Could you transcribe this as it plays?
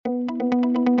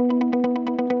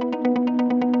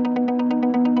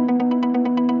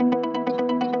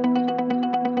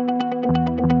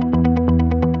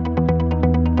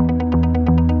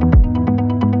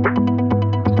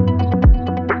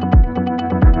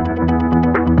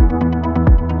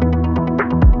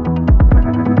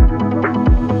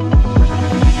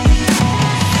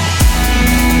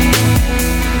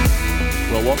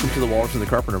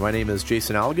Carpenter. My name is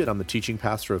Jason Alligat. I'm the teaching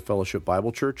pastor of Fellowship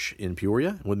Bible Church in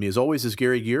Peoria. With me, as always, is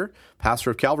Gary Gear,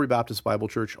 pastor of Calvary Baptist Bible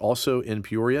Church, also in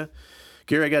Peoria.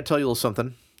 Gary, I got to tell you a little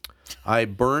something. I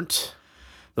burnt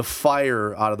the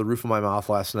fire out of the roof of my mouth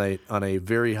last night on a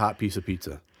very hot piece of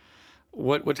pizza.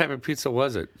 What type of pizza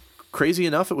was it? Crazy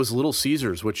enough, it was Little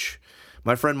Caesars, which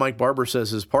my friend Mike Barber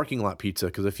says is parking lot pizza,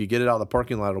 because if you get it out of the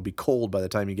parking lot, it'll be cold by the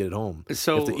time you get it home.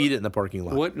 So you have to eat it in the parking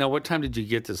lot. What time did you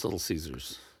get this Little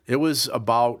Caesars? It was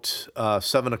about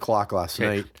 7 o'clock last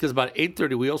night. Because about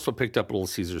 8:30, we also picked up Little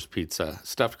Caesars pizza,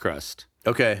 stuffed crust.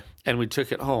 Okay. And we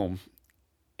took it home,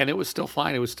 and it was still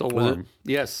fine. It was still Was warm. it?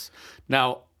 Yes.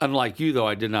 Now, unlike you, though,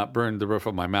 I did not burn the roof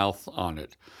of my mouth on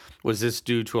it. Was this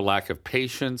due to a lack of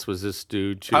patience? Was this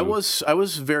due to... I was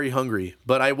very hungry,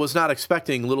 but I was not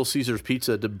expecting Little Caesars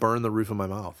pizza to burn the roof of my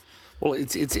mouth. Well,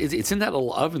 it's in that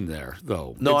little oven there,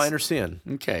 though. No, I understand.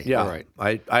 Okay. Yeah. All right.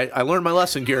 I learned my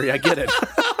lesson, Gary. I get it.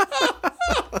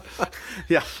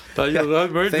 Yeah. Thank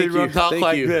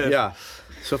you. This. Yeah.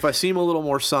 So if I seem a little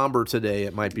more somber today,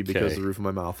 it might be because Okay. the roof of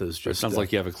my mouth is It just... sounds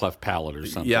like you have a cleft palate or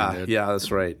something. Yeah, that's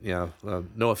right. Yeah.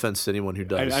 No offense to anyone who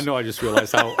does. I know. I just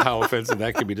realized how offensive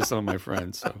that could be to some of my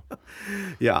friends. So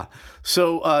Yeah.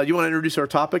 So you want to introduce our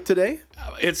topic today?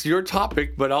 it's your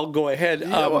topic, but I'll go ahead.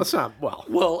 Yeah, well, it's not... Well,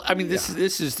 Well, I mean, this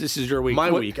is your week.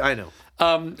 my week, I know.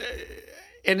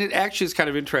 And it actually is kind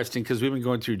of interesting because we've been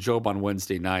going through Job on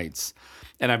Wednesday nights,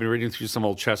 and I've been reading through some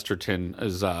old Chesterton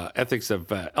as Ethics of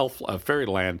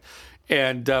Fairyland,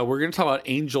 and we're going to talk about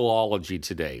angelology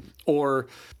today, or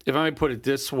if I may put it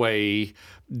this way,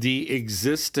 the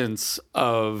existence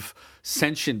of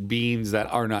sentient beings that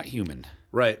are not human.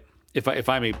 Right. If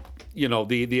I may,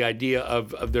 the idea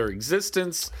of their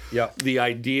existence, Yep. the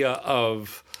idea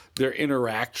of their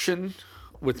interaction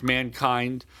with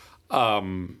mankind,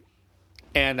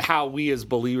 and how we as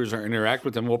believers are interact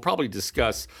with them. We'll probably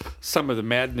discuss some of the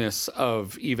madness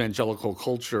of evangelical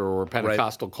culture or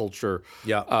Pentecostal culture,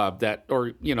 Yeah.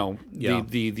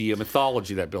 the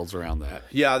mythology that builds around that.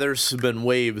 Yeah, there's been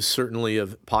waves, certainly,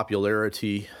 of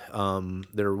popularity.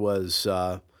 There was,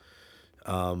 sort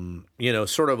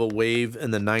of a wave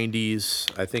in the 90s,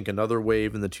 I think another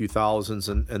wave in the 2000s,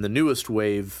 and the newest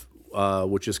wave,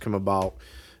 which has come about,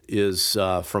 is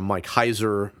from Mike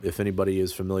Heiser, if anybody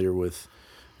is familiar with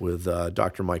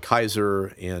Dr. Mike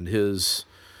Heiser and his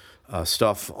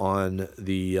stuff on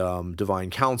the divine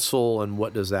council and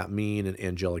what does that mean, and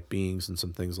angelic beings and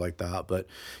some things like that. But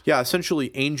yeah,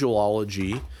 essentially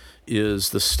angelology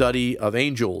is the study of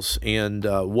angels, and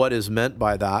what is meant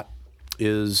by that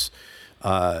is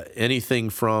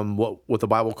anything from what the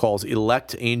Bible calls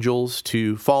elect angels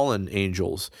to fallen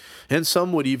angels. And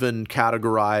some would even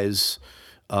categorize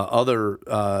other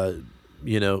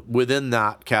within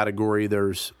that category,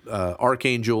 there's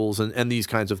archangels and these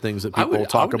kinds of things that people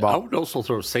talk about. I would also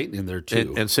throw Satan in there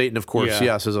too. And Satan, of course,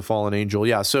 Yeah. yes, is a fallen angel.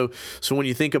 Yeah. So when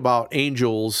you think about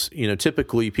angels,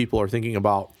 typically people are thinking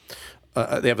about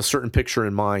they have a certain picture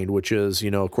in mind, which is,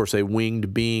 of course, a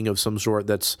winged being of some sort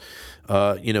that's,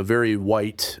 very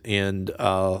white and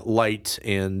light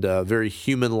and very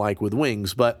human-like with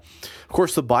wings. But, of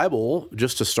course, the Bible,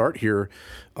 just to start here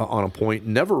on a point,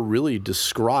 never really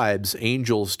describes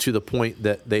angels to the point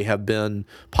that they have been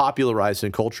popularized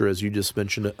in culture, as you just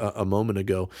mentioned a moment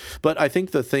ago. But I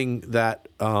think the thing that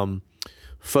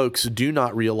folks do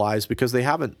not realize, because they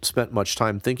haven't spent much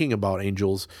time thinking about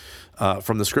angels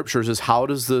from the Scriptures, is how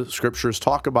does the Scriptures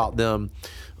talk about them?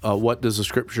 What does the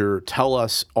Scripture tell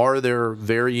us? Are there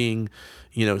varying,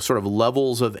 sort of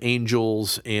levels of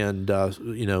angels? And,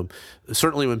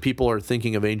 certainly when people are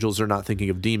thinking of angels, they're not thinking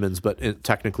of demons, but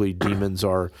technically demons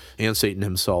are, and Satan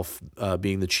himself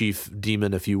being the chief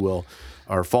demon, if you will,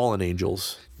 are fallen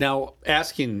angels. Now,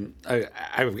 asking,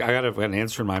 I've got an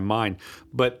answer in my mind,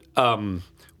 but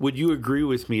would you agree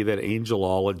with me that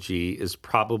angelology is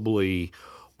probably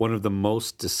one of the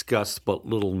most discussed but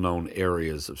little known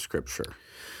areas of Scripture?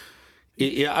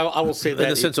 Yeah, I will say that. In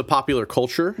the sense of popular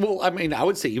culture? Well, I mean, I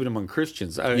would say even among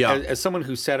Christians. Yeah. As someone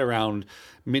who sat around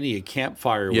many a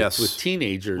campfire with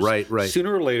teenagers, Right.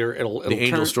 sooner or later it'll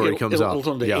angel turn, story comes up. It'll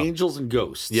turn to Yeah. angels and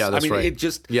ghosts. Yeah, that's I mean, right. it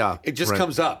just right.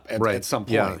 comes up at some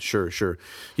point. Yeah, sure.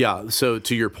 Yeah, so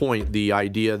to your point, the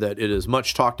idea that it is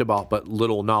much talked about but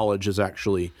little knowledge is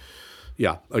actually,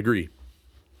 agree.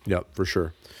 Yeah, for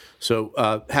sure.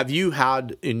 So have you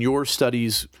had in your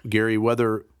studies, Gary,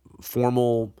 whether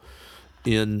formal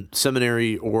in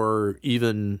seminary or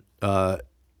even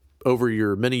over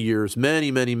your many years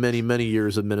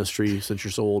of ministry, since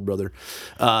you're so old, brother,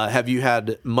 have you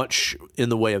had much in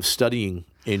the way of studying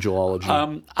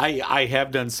angelology? I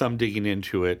have done some digging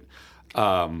into it.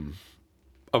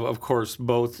 Of course,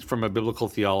 both from a biblical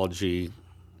theology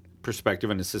perspective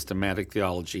and a systematic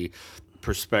theology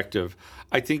perspective.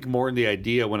 I think more in the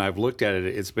idea, when I've looked at it,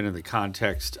 it's been in the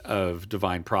context of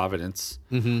divine providence.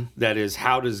 That is,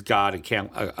 how does God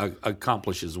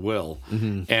accomplish his will?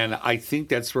 And I think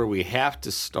that's where we have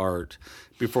to start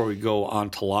before we go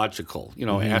ontological,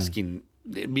 asking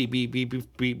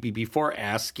before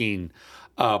asking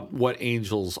what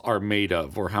angels are made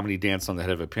of, or how many dance on the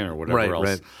head of a pin, or whatever else.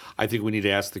 Right. I think we need to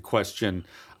ask the question,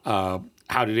 how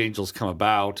did angels come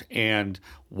about, and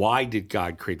why did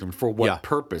God create them? For what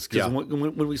purpose? Because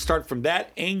when we start from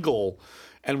that angle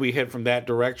and we head from that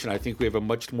direction, I think we have a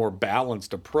much more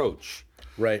balanced approach.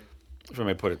 Right. If I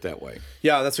may put it that way.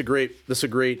 Yeah, that's a great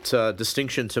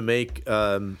distinction to make.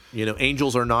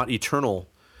 Angels are not eternal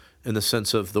in the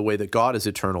sense of the way that God is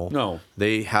eternal. No.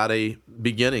 They had a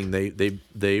beginning.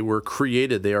 They were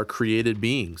created. They are created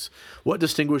beings. What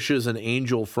distinguishes an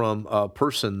angel from a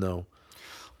person, though?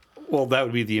 Well, that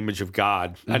would be the image of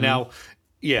God. And now,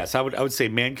 yes, I would say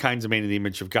mankind's made in the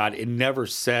image of God. It never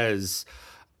says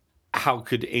how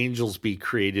could angels be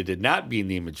created and not be in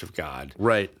the image of God.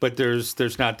 Right. But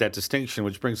there's not that distinction,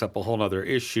 which brings up a whole other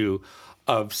issue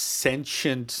of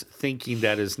sentient thinking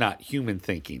that is not human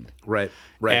thinking. Right.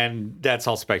 And that's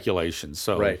all speculation.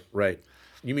 So Right.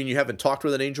 You mean you haven't talked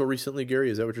with an angel recently, Gary?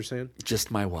 Is that what you're saying?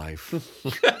 Just my wife.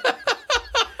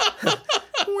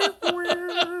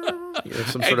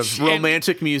 Some sort of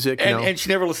romantic music. And she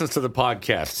never listens to the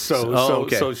podcast.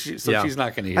 So she's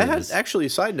not going to hear this. Actually,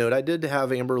 side note, I did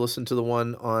have Amber listen to the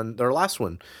one on our last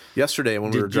one yesterday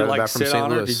when we were driving back from St.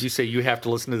 Louis. Did you say you have to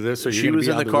listen to this? Or she was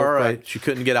in the car. She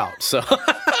couldn't get out. So,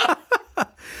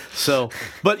 So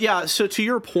to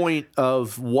your point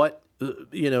of what,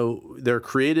 they're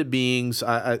created beings,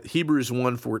 Hebrews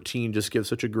 1:14 just gives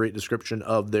such a great description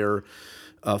of their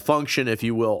function, if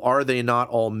you will. Are they not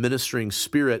all ministering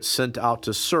spirits sent out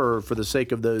to serve for the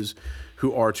sake of those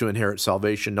who are to inherit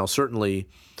salvation? Now, certainly,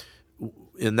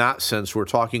 in that sense, we're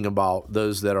talking about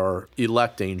those that are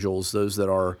elect angels, those that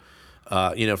are,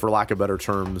 for lack of better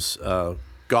terms,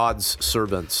 God's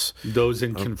servants. Those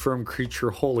in confirmed creature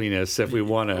holiness, if we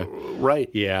want to. Right.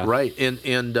 Yeah. Right. And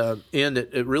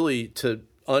it really, to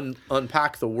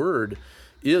unpack the word,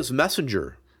 is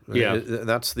messenger. Yeah,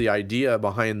 that's the idea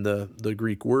behind the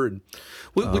Greek word,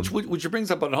 which brings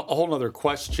up a whole other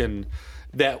question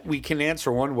that we can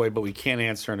answer one way, but we can't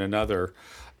answer in another.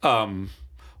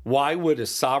 Why would a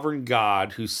sovereign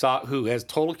God who has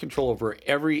total control over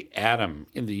every atom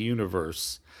in the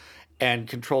universe and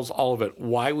controls all of it,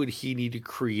 why would he need to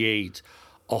create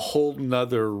a whole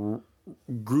nother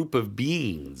group of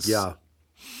beings? Yeah.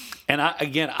 And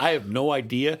I have no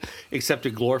idea, except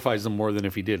it glorifies them more than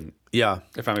if he didn't. Yeah.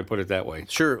 If I may put it that way.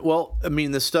 Sure. Well, I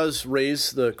mean, this does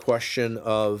raise the question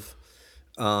of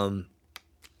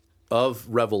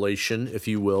revelation, if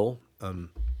you will. It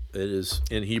is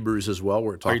in Hebrews as well,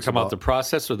 where it talks about... Are you talking about the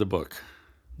process or the book?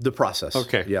 The process.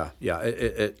 Okay. Yeah.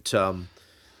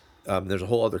 There's a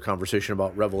whole other conversation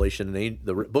about Revelation and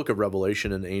the book of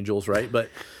Revelation and angels, right? But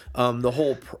the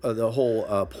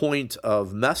whole point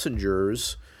of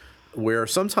messengers, where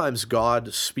sometimes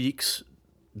God speaks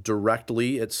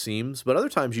directly, it seems, but other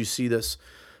times you see this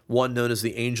one known as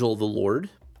the angel of the Lord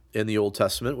in the Old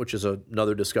Testament, which is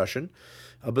another discussion.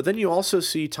 But then you also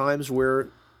see times where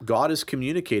God is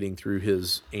communicating through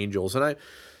his angels. And I,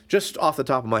 just off the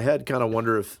top of my head, kind of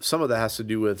wonder if some of that has to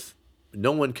do with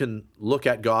no one can look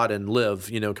at God and live,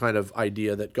 kind of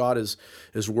idea that God is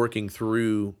working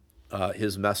through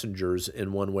his messengers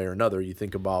in one way or another. You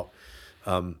think about,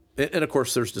 and of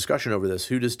course there's discussion over this.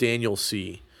 Who does Daniel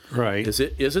see? Right. Is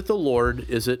it the Lord?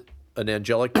 Is it an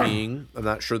angelic being? I'm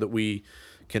not sure that we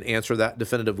can answer that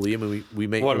definitively. I mean, we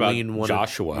may lean one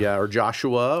Joshua. Or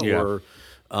Joshua, yeah. Or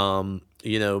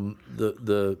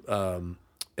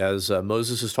as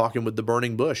Moses is talking with the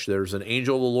burning bush, there's an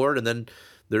angel of the Lord, and then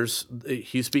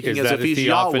he's speaking as if he's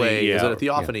Yahweh. Yeah. Is it a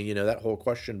theophany? Yeah. That whole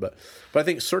question. But I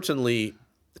think certainly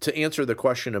to answer the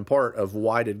question in part of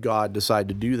why did God decide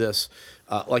to do this,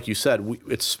 like you said,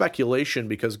 it's speculation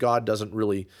because God doesn't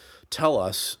really tell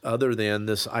us, other than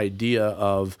this idea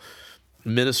of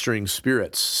ministering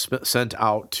spirits sent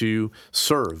out to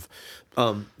serve.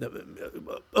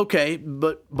 Okay,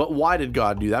 but why did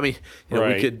God do that? I mean,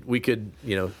 right. we could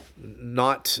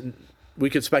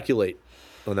speculate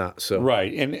on that. So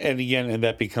right, and again,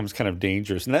 that becomes kind of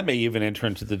dangerous, and that may even enter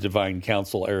into the divine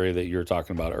counsel area that you were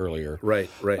talking about earlier. Right.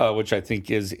 Which I think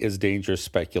is dangerous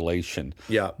speculation.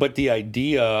 Yeah. But the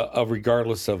idea of,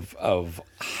 regardless of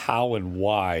how and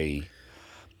why,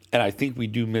 and I think we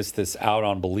do miss this out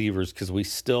on believers because we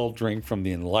still drink from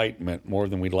the Enlightenment more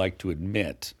than we'd like to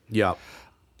admit. Yeah.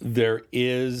 There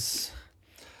is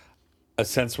a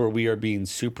sense where we are being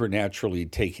supernaturally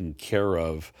taken care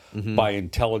of by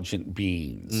intelligent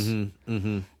beings.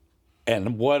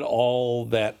 And what all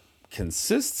that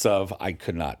consists of, I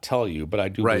could not tell you, but I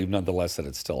do believe nonetheless that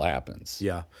it still happens.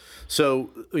 Yeah. So,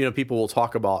 people will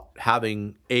talk about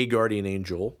having a guardian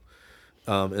angel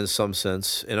in some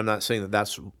sense, and I'm not saying that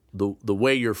that's the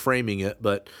way you're framing it,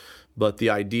 but the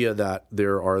idea that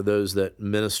there are those that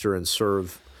minister and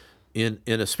serve in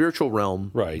a spiritual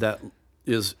realm that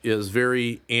is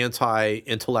very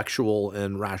anti-intellectual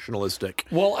and rationalistic.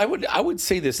 Well, I would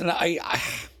say this, and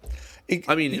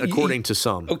according to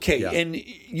some. Okay, and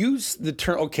use the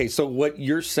term. Okay, so what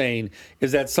you're saying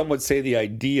is that some would say the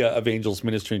idea of angels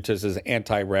ministering to us is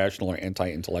anti-rational or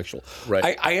anti-intellectual.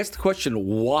 Right. I asked the question,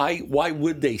 why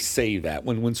would they say that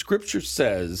when Scripture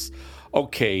says,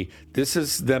 okay, this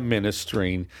is them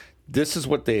ministering, this is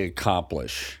what they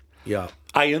accomplish. Yeah.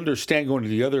 I understand going to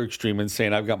the other extreme and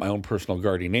saying I've got my own personal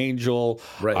guardian angel.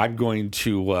 Right. I'm going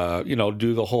to,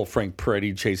 do the whole Frank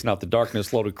Peretti chasing out the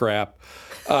darkness load of crap.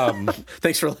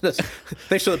 Thanks for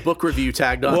the book review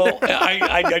tagged on. Well,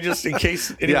 I just, in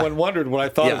case anyone wondered what I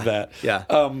thought of that. Yeah.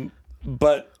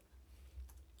 But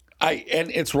and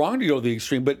it's wrong to go to the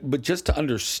extreme, but just to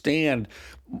understand,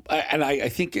 and I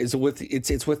think it's with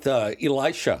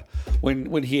Elisha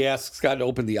when he asks God to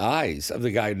open the eyes of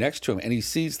the guy next to him, and he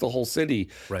sees the whole city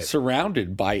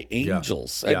surrounded by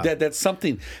angels. Yeah. That's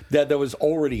something that was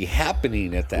already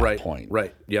happening at that point.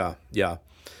 Right. Yeah. Yeah.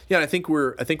 Yeah. And I think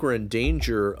we're in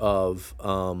danger of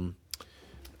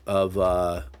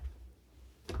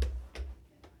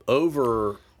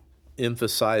over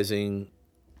emphasizing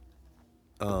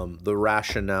the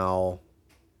rationale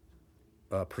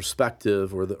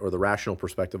perspective, or the rational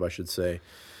perspective, I should say,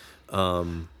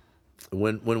 when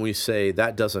we say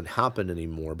that doesn't happen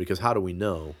anymore, because how do we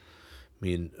know? I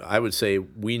mean, I would say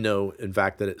we know, in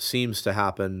fact, that it seems to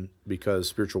happen because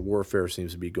spiritual warfare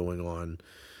seems to be going on,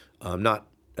 not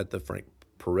at the Frank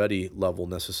Peretti level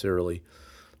necessarily,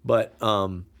 but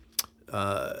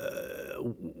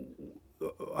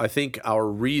I think our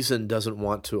reason doesn't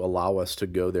want to allow us to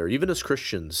go there, even as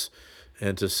Christians,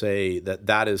 and to say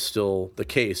that is still the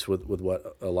case with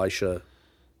what Elisha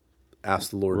asked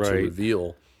the Lord to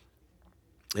reveal.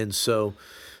 And so,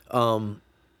 I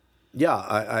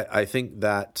think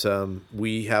that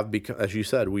we have become, as you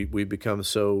said, we've become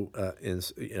so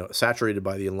saturated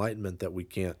by the Enlightenment that we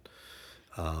can't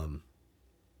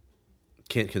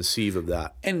conceive of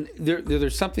that. And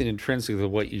there's something intrinsic to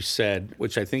what you said,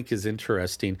 which I think is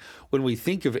interesting. When we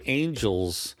think of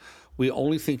angels, we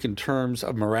only think in terms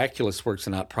of miraculous works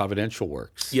and not providential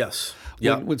works. Yes.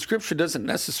 When Scripture doesn't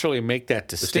necessarily make that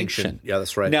distinction. Yeah,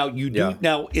 that's right. Now you do. Yeah.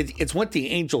 Now it's when the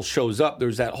angel shows up.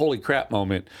 There's that holy crap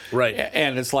moment, right?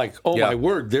 And it's like, oh my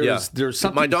word, there's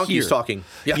something. My donkey's here. Talking.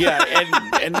 Yeah,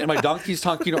 and my donkey's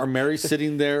talking, or Mary's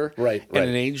sitting there, right? And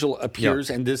an angel appears,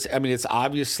 and this. I mean, it's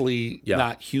obviously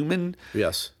not human.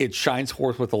 Yes, it shines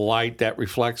forth with a light that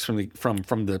reflects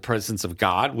from the presence of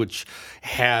God, which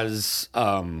has.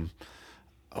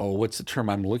 What's the term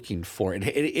I'm looking for?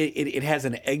 It has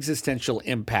an existential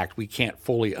impact we can't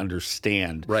fully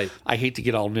understand. Right. I hate to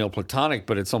get all Neoplatonic,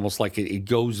 but it's almost like it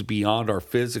goes beyond our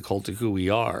physical to who we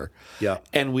are. Yeah.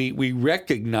 And we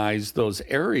recognize those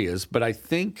areas, but I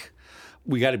think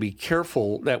we got to be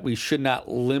careful that we should not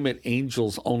limit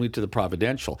angels only to the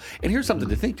providential. And here's something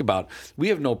to think about. We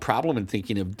have no problem in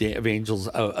thinking of angels,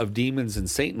 of demons and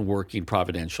Satan working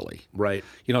providentially. Right.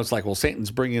 It's like, well, Satan's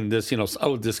bringing this,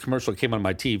 this commercial came on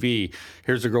my TV.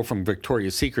 Here's a girl from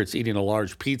Victoria's Secrets eating a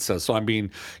large pizza. So I'm being,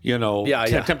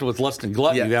 tempted with lust and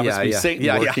gluttony. That must be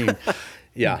Satan working.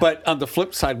 Yeah. But on the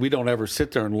flip side, we don't ever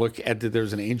sit there and look at that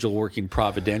there's an angel working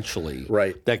providentially.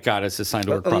 Right. That God has assigned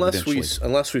to work providentially.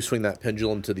 Unless we swing that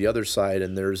pendulum to the other side,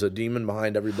 and there's a demon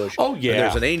behind every bush. Oh, yeah. And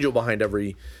there's an angel behind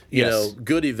every,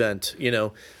 good event.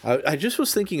 I just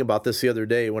was thinking about this the other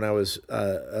day when I was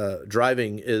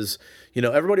driving is,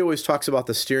 everybody always talks about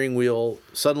the steering wheel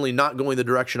suddenly not going the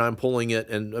direction I'm pulling it,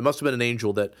 and it must have been an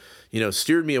angel that,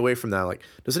 steered me away from that. Like,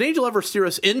 does an angel ever steer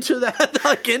us into that,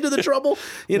 like into the trouble?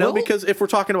 Because if we're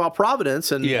talking about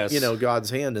providence and, God's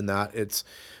hand in that, it's,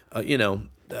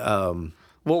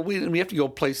 Well, we have to go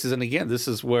places, and again, this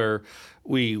is where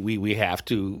we have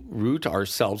to root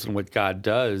ourselves in what God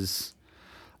does.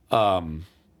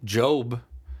 Job,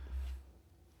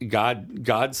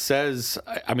 God says,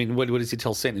 I mean, what does he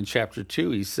tell Satan in chapter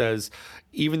 2? He says,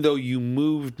 even though you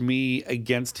moved me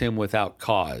against him without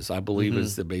cause, I believe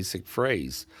is the basic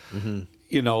phrase.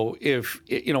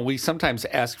 Mm-hmm. We sometimes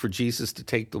ask for Jesus to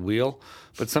take the wheel,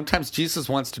 but sometimes Jesus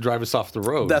wants to drive us off the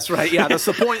road. That's right. Yeah, that's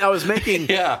the point I was making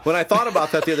when I thought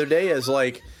about that the other day is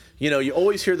like, You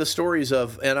always hear the stories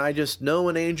of, and I just know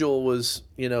an angel was,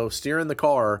 steering the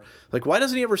car. Like, why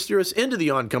doesn't he ever steer us into the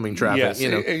oncoming traffic? Yes,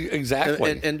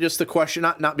 exactly. And just the question,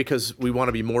 not because we want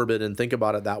to be morbid and think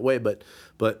about it that way, but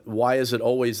why is it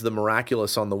always the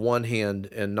miraculous on the one hand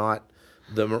and not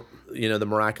the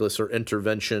miraculous or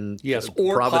intervention? Yes,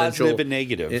 or providential, positive and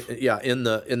negative. In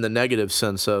the negative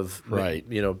sense of right.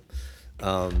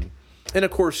 And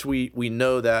of course we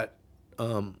know that.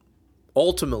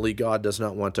 Ultimately, God does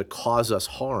not want to cause us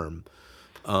harm,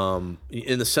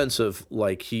 in the sense of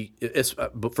like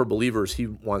but for believers, He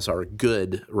wants our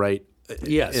good, right?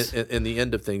 Yes. In the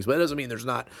end of things, but it doesn't mean there's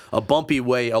not a bumpy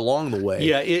way along the way.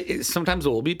 Yeah, sometimes it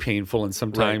will be painful, and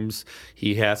sometimes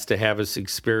He has to have us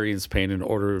experience pain in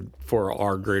order for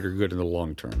our greater good in the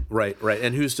long term. Right.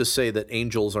 And who's to say that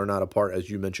angels are not a part, as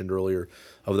you mentioned earlier,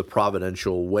 of the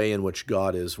providential way in which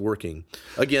God is working?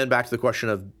 Again, back to the question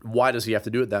of why does He have to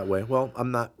do it that way? Well,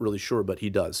 I'm not really sure, but He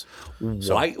does.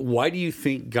 Why do you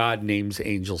think God names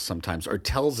angels sometimes or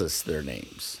tells us their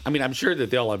names? I mean, I'm sure that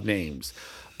they all have names.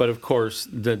 But of course,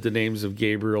 the names of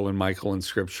Gabriel and Michael in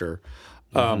Scripture.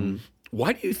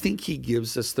 Why do you think He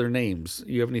gives us their names?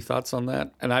 You have any thoughts on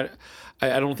that? And I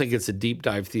don't think it's a deep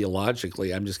dive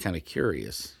theologically. I'm just kind of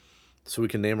curious. So we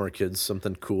can name our kids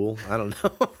something cool. I don't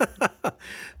know.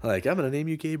 Like, I'm going to name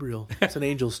you Gabriel. It's an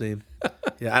angel's name.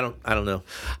 Yeah, I don't know.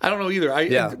 I don't know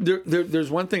either. There's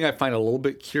one thing I find a little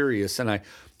bit curious, and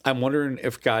I'm wondering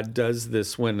if God does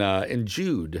this when in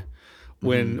Jude,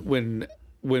 when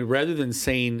rather than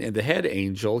saying the head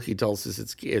angel, He tells us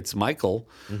it's Michael,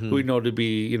 who we know to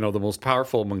be the most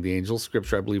powerful among the angels.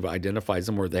 Scripture, I believe, identifies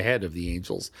him or the head of the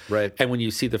angels. Right. And when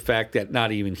you see the fact that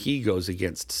not even he goes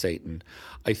against Satan,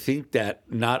 I think that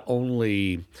not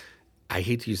only, I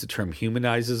hate to use the term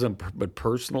humanizes him, but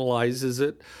personalizes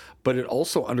it, but it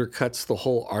also undercuts the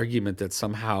whole argument that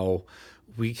somehow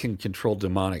we can control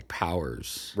demonic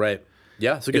powers. Right.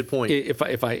 Yeah, it's a good point.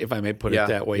 If I may put it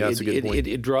that way, that's a good point.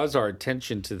 It draws our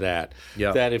attention to that.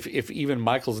 Yeah. That if even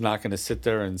Michael's not going to sit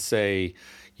there and say,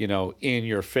 in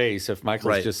your face, if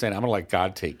Michael's just saying, I'm going to let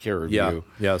God take care of you.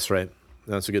 Yeah, that's right.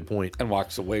 That's a good point. And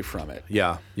walks away from it.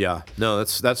 Yeah. No,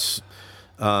 that's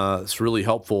really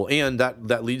helpful, and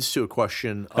that leads to a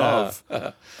question of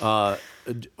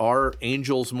are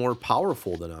angels more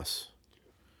powerful than us?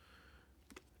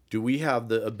 Do we have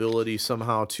the ability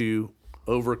somehow to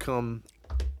overcome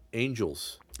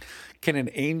angels? Can an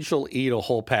angel eat a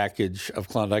whole package of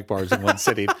Klondike bars in one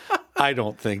sitting? I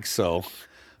don't think so.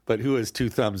 But who has two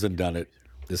thumbs and done it?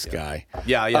 This guy.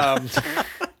 Yeah.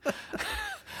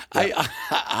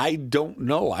 I don't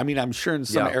know. I mean, I'm sure in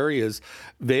some areas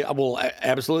they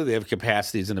have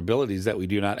capacities and abilities that we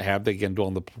do not have. They can dwell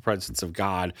in the presence of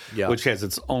God, which has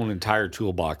its own entire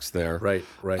toolbox there. Right.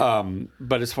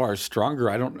 But as far as stronger,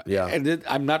 I don't. Yeah. And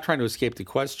I'm not trying to escape the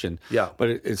question. Yeah. But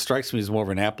it strikes me as more of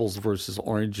an apples versus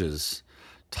oranges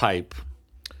type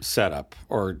setup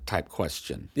or type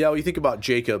question. Yeah. Well, you think about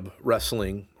Jacob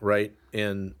wrestling, right?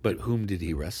 But whom did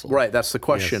he wrestle? Right. That's the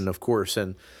question, of course,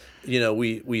 and.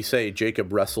 We say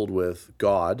Jacob wrestled with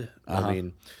God. I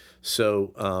mean,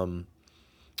 so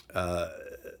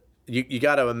you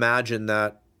got to imagine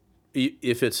that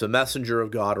if it's a messenger of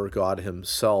God or God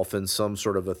Himself in some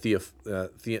sort of a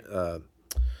theophany,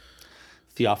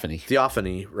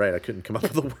 right? I couldn't come up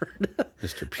with the word.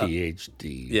 Mr.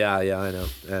 PhD. Yeah, I know.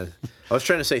 I was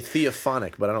trying to say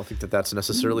theophonic, but I don't think that's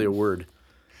necessarily a word.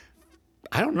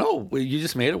 I don't know. You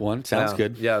just made it one. Sounds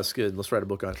good. Yeah, it's good. Let's write a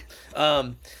book on it.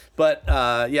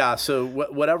 So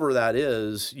whatever that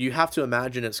is, you have to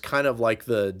imagine it's kind of like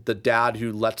the dad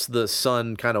who lets the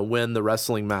son kind of win the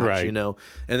wrestling match, right. And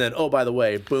then, oh, by the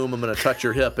way, boom, I'm going to touch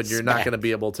your hip, and you're not going to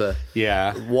be able to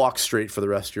walk straight for the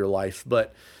rest of your life.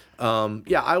 But,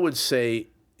 I would say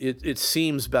it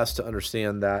seems best to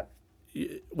understand that.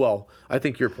 Well, I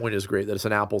think your point is great, that it's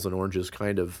an apples and oranges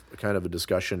kind of a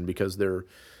discussion, because they're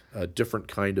a different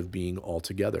kind of being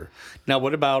altogether. Now,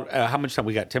 what about how much time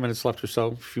we got? 10 minutes left or so?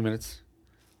 A few minutes?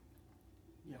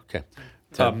 Yeah. Okay.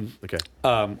 Okay.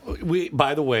 We,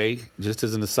 by the way, just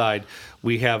as an aside,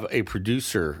 we have a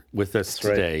producer with us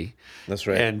today. That's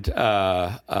right. And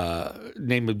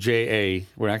name of J.A.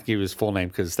 We're not going to give his full name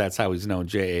because that's how he's known,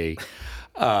 J.A.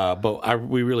 But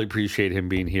we really appreciate him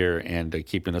being here and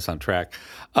keeping us on track.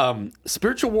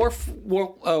 Spiritual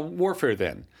warfare,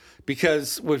 then.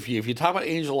 Because if you talk about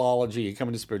angelology, you come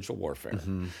into spiritual warfare.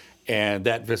 Mm-hmm. And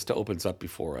that vista opens up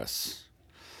before us.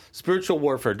 Spiritual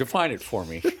warfare, define it for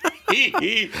me.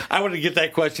 I wanted to get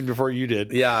that question before you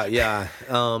did. Yeah.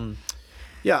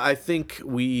 I think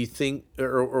we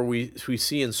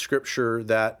see in Scripture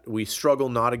that we struggle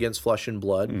not against flesh and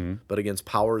blood, but against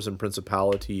powers and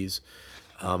principalities,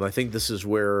 I think this is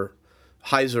where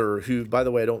Heiser, who, by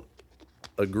the way, I don't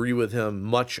agree with him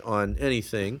much on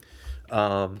anything,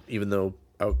 even though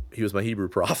he was my Hebrew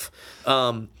prof.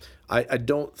 I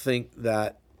don't think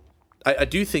that I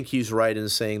do think he's right in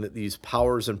saying that these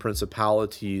powers and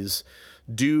principalities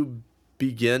do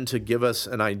begin to give us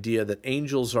an idea that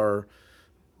angels are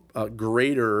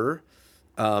greater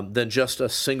than just a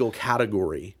single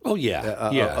category. Oh yeah,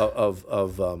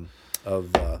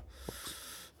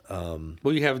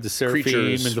 well, you have the seraphim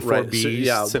creatures, and the four right?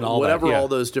 beasts and all whatever that. Yeah. all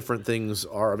those different things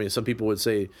are. I mean, some people would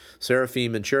say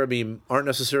seraphim and cherubim aren't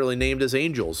necessarily named as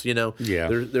angels. Yeah.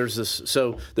 There's this.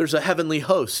 So there's a heavenly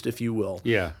host, if you will.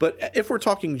 Yeah. But if we're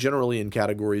talking generally in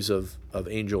categories of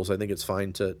angels, I think it's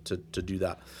fine to do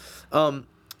that.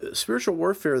 Spiritual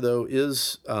warfare, though,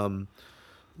 is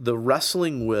the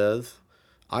wrestling with,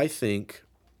 I think,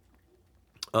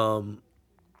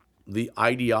 the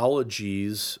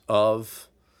ideologies of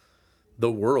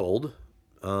the world.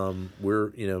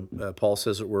 Paul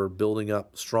says that we're building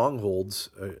up strongholds,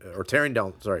 or tearing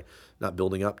down. Sorry, not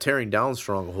building up, tearing down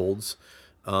strongholds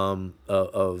of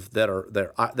that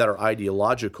are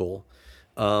ideological.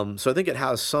 So I think it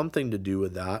has something to do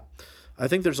with that. I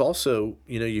think there's also,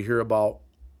 you hear about,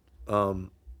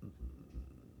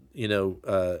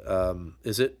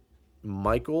 is it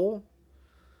Michael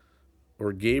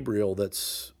or Gabriel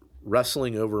that's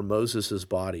wrestling over Moses'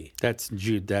 body? That's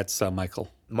Jude. That's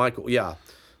Michael. Michael, yeah.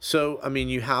 So, I mean,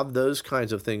 you have those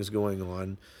kinds of things going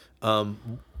on.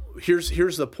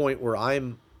 Here's the point where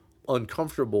I'm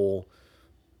uncomfortable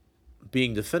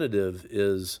being definitive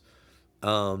is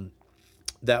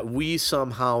that we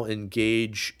somehow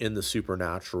engage in the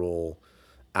supernatural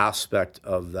aspect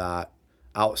of that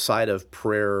outside of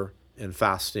prayer and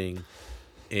fasting.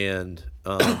 And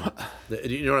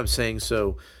you know what I'm saying?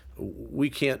 So we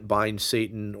can't bind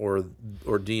Satan or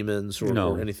demons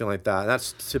or anything like that. And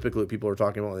that's typically what people are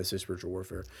talking about when they say spiritual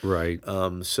warfare. Right.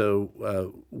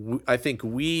 I think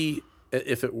we're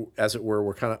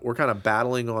kind of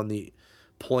battling on the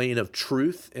plane of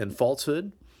truth and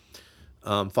falsehood.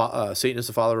 Satan is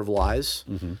the father of lies.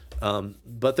 Mm-hmm.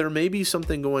 But there may be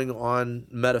something going on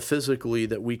metaphysically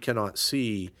that we cannot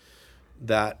see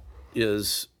that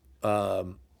is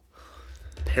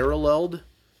paralleled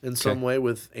in some way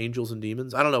with angels and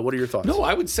demons. I don't know. What are your thoughts? No,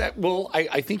 I would say,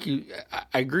 I think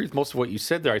I agree with most of what you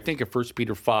said there. I think of 1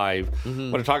 Peter 5,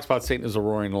 when it talks about Satan as a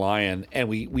roaring lion, and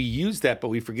we use that, but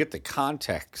we forget the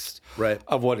context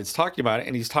of what it's talking about.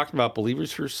 And he's talking about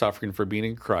believers who are suffering for being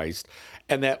in Christ,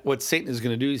 and that what Satan is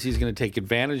going to do is he's going to take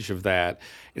advantage of that,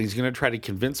 and he's going to try to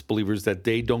convince believers that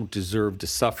they don't deserve to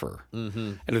suffer.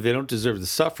 Mm-hmm. And if they don't deserve to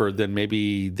suffer, then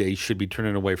maybe they should be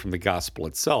turning away from the gospel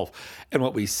itself. And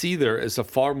what we see there is a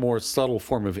far more subtle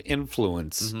form of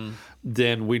influence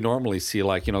than we normally see.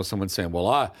 Like, someone saying,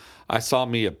 well, I saw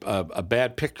me a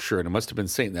bad picture, and it must have been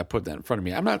Satan that put that in front of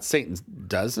me. I'm not Satan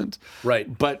doesn't.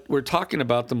 Right. But we're talking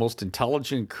about the most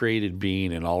intelligent created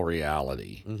being in all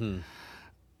reality. Mm-hmm.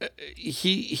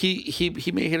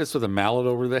 He may hit us with a mallet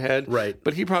over the head, right?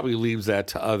 But he probably leaves that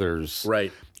to others,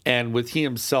 right? And with he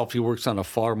himself, he works on a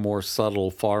far more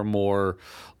subtle, far more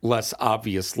less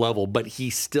obvious level, but he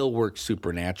still works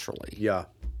supernaturally. Yeah,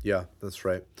 that's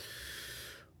right.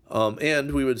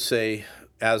 And we would say,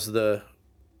 as the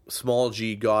small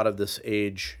g god of this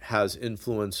age has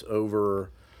influence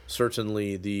over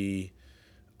certainly the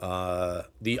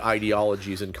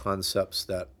ideologies and concepts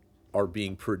that are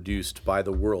being produced by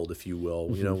the world, if you will.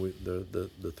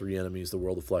 Mm-hmm. The three enemies: the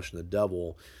world, the flesh, and the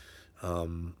devil. I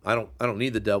don't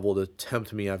need the devil to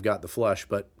tempt me. I've got the flesh,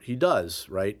 but he does,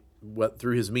 right?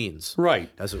 Through his means, right,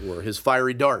 as it were, his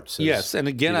fiery darts. Yes, and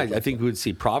again, I think we would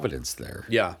see providence there.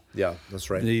 Yeah, that's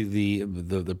right.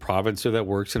 The providence that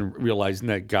works, and realizing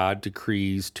that God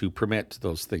decrees to permit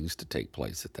those things to take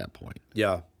place at that point.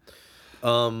 Yeah.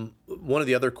 One of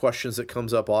the other questions that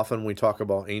comes up often when we talk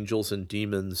about angels and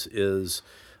demons is,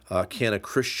 can a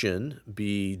Christian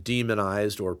be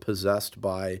demonized or possessed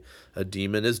by a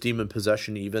demon? Is demon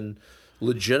possession even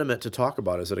legitimate to talk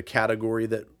about? Is it a category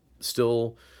that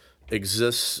still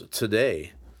exists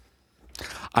today?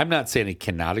 I'm not saying it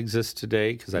cannot exist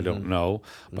today because I don't know,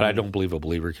 but I don't believe a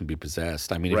believer can be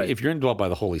possessed. I mean, if you're indwelt by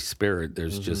the Holy Spirit,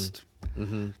 there's just...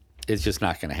 It's just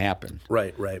not going to happen.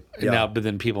 Right. Yeah. Now, but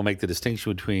then people make the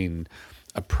distinction between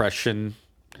oppression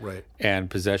and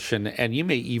possession. And you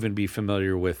may even be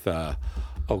familiar with,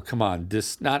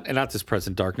 this not this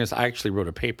present darkness. I actually wrote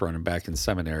a paper on him back in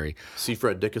seminary. C.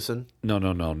 Fred Dickinson? No,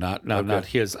 not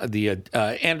his. The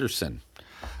Anderson.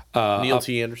 Neil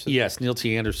T. Anderson? Yes, Neil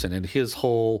T. Anderson, and his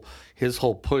whole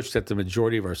push that the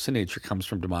majority of our sin nature comes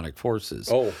from demonic forces.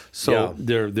 Oh, so yeah.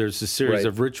 there's a series Right.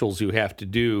 of rituals you have to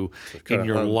do in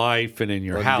your life and in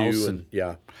your Undo house, and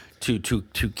yeah. to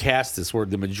cast this. Where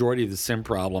the majority of the sin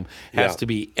problem has Yeah. to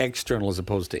be external as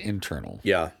opposed to internal.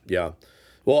 Yeah, yeah.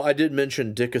 Well, I did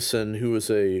mention Dickinson, who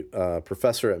was a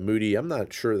professor at Moody. I'm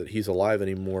not sure that he's alive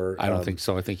anymore. I don't think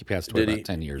so. I think he passed away Did about he?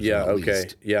 10 years Yeah, ago. At okay.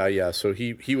 least. Yeah. So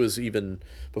he was even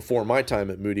before my time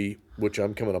at Moody, which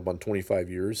I'm coming up on 25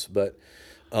 years. But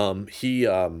he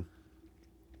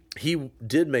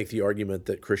did make the argument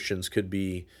that Christians could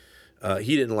be.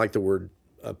 He didn't like the word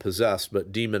possessed,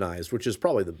 but demonized, which is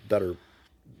probably the better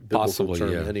biblical Possibly,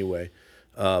 term yeah. anyway.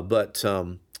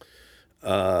 So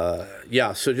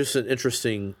just an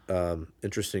interesting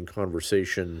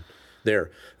conversation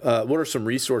there. What are some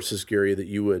resources, Gary, that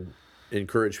you would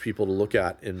encourage people to look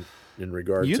at in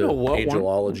regard to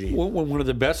angelology? One of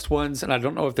the best ones, and I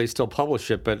don't know if they still publish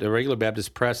it, but the Regular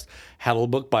Baptist Press had a little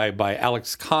book by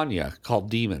Alex Kania called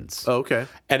Demons. Oh, okay.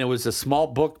 And it was a small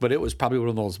book, but it was probably one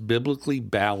of the most biblically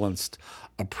balanced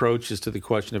approaches to the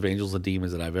question of angels and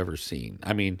demons that I've ever seen.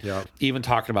 I mean, even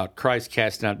talking about Christ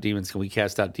casting out demons, can we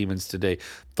cast out demons today?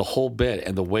 The whole bit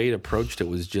and the way it approached it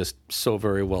was just so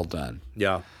very well done.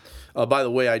 Yeah. By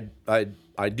the way,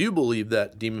 I do believe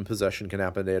that demon possession can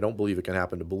happen today. I don't believe it can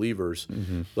happen to believers,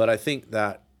 but I think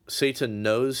that Satan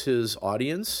knows his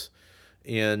audience,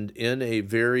 and in a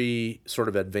very sort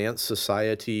of advanced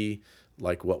society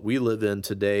like what we live in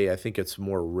today, I think it's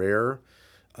more rare.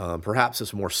 Perhaps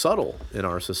it's more subtle in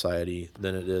our society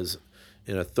than it is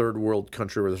in a third world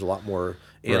country where there's a lot more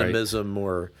animism,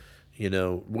 more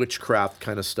witchcraft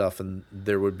kind of stuff, and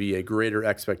there would be a greater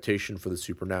expectation for the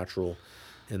supernatural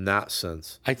in that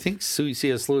sense. I think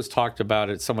C.S. Lewis talked about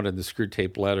it somewhat in the Screw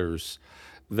Tape Letters,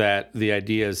 that the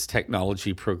idea as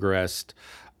technology progressed,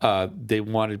 they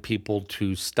wanted people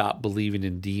to stop believing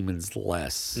in demons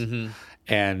less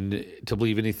and to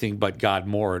believe anything but God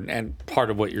more. And part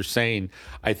of what you're saying,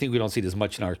 I think we don't see it as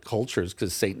much in our cultures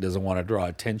because Satan doesn't want to draw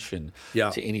attention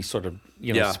to any sort of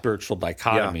spiritual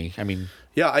dichotomy. I mean,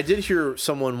 I did hear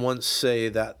someone once say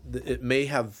that it may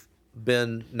have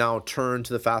been now turned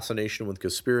to the fascination with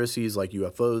conspiracies like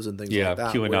UFOs and things like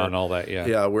that. QAnon and all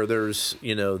that. Where there's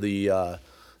the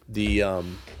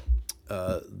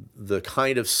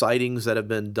kind of sightings that have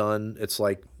been done. It's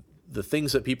like the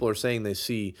things that people are saying they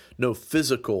see, no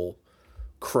physical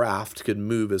craft could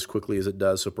move as quickly as it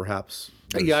does. So perhaps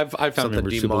I've found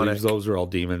members who believe those are all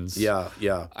demons. Yeah.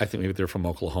 I think maybe they're from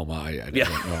Oklahoma. I don't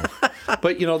know.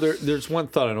 But there's one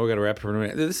thought. I know we got to wrap up in a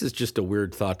minute. This is just a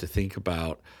weird thought to think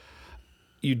about.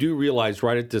 You do realize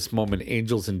right at this moment,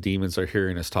 angels and demons are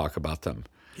hearing us talk about them.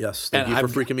 Yes. Thank you for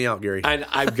freaking me out, Gary. And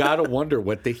I've got to wonder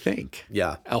what they think.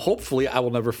 Yeah. Hopefully, I will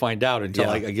never find out until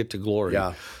I get to glory.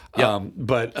 Yeah.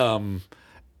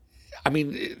 I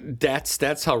mean,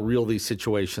 that's how real these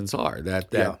situations are.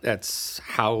 That's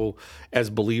how, as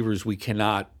believers, we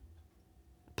cannot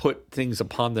put things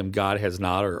upon them God has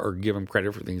not, or give them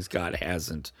credit for things God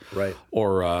hasn't, right?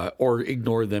 Or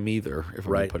ignore them either, if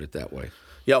I put it that way.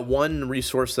 Yeah, one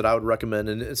resource that I would recommend,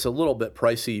 and it's a little bit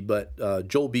pricey, but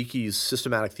Joel Beeke's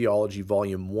Systematic Theology,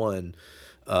 Volume 1,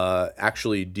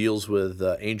 actually deals with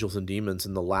angels and demons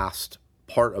in the last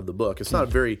part of the book. It's not a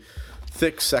very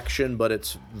thick section, but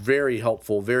it's very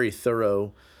helpful, very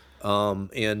thorough.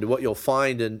 And what you'll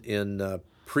find in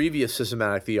previous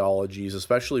systematic theologies,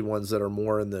 especially ones that are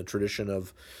more in the tradition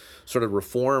of sort of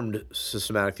Reformed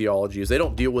systematic theology, is they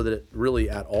don't deal with it really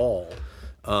at all.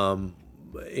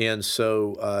 And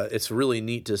so it's really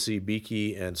neat to see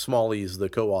Beeke, and Smalley's the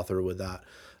co-author with that,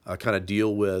 kind of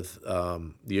deal with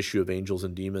the issue of angels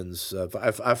and demons.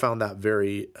 I found that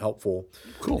very helpful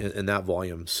in that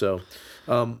volume. So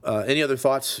any other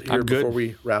thoughts here before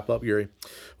we wrap up, Gary?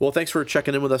 Well, thanks for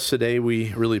checking in with us today.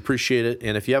 We really appreciate it.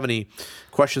 And if you have any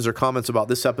questions or comments about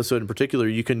this episode in particular,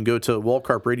 you can go to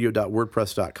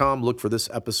wallcarpradio.wordpress.com, look for this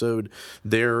episode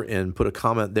there and put a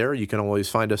comment there. You can always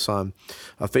find us on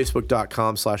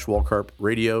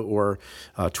facebook.com/wallcarpradio or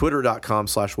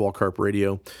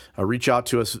twitter.com/wallcarpradio. Reach out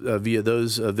to us via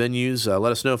those venues.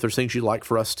 Let us know if there's things you'd like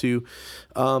for us to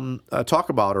talk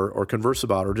about or converse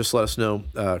about, or just let us know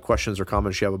questions or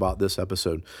comments you have about this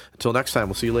episode. Until next time,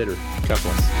 we'll see you later. God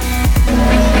bless.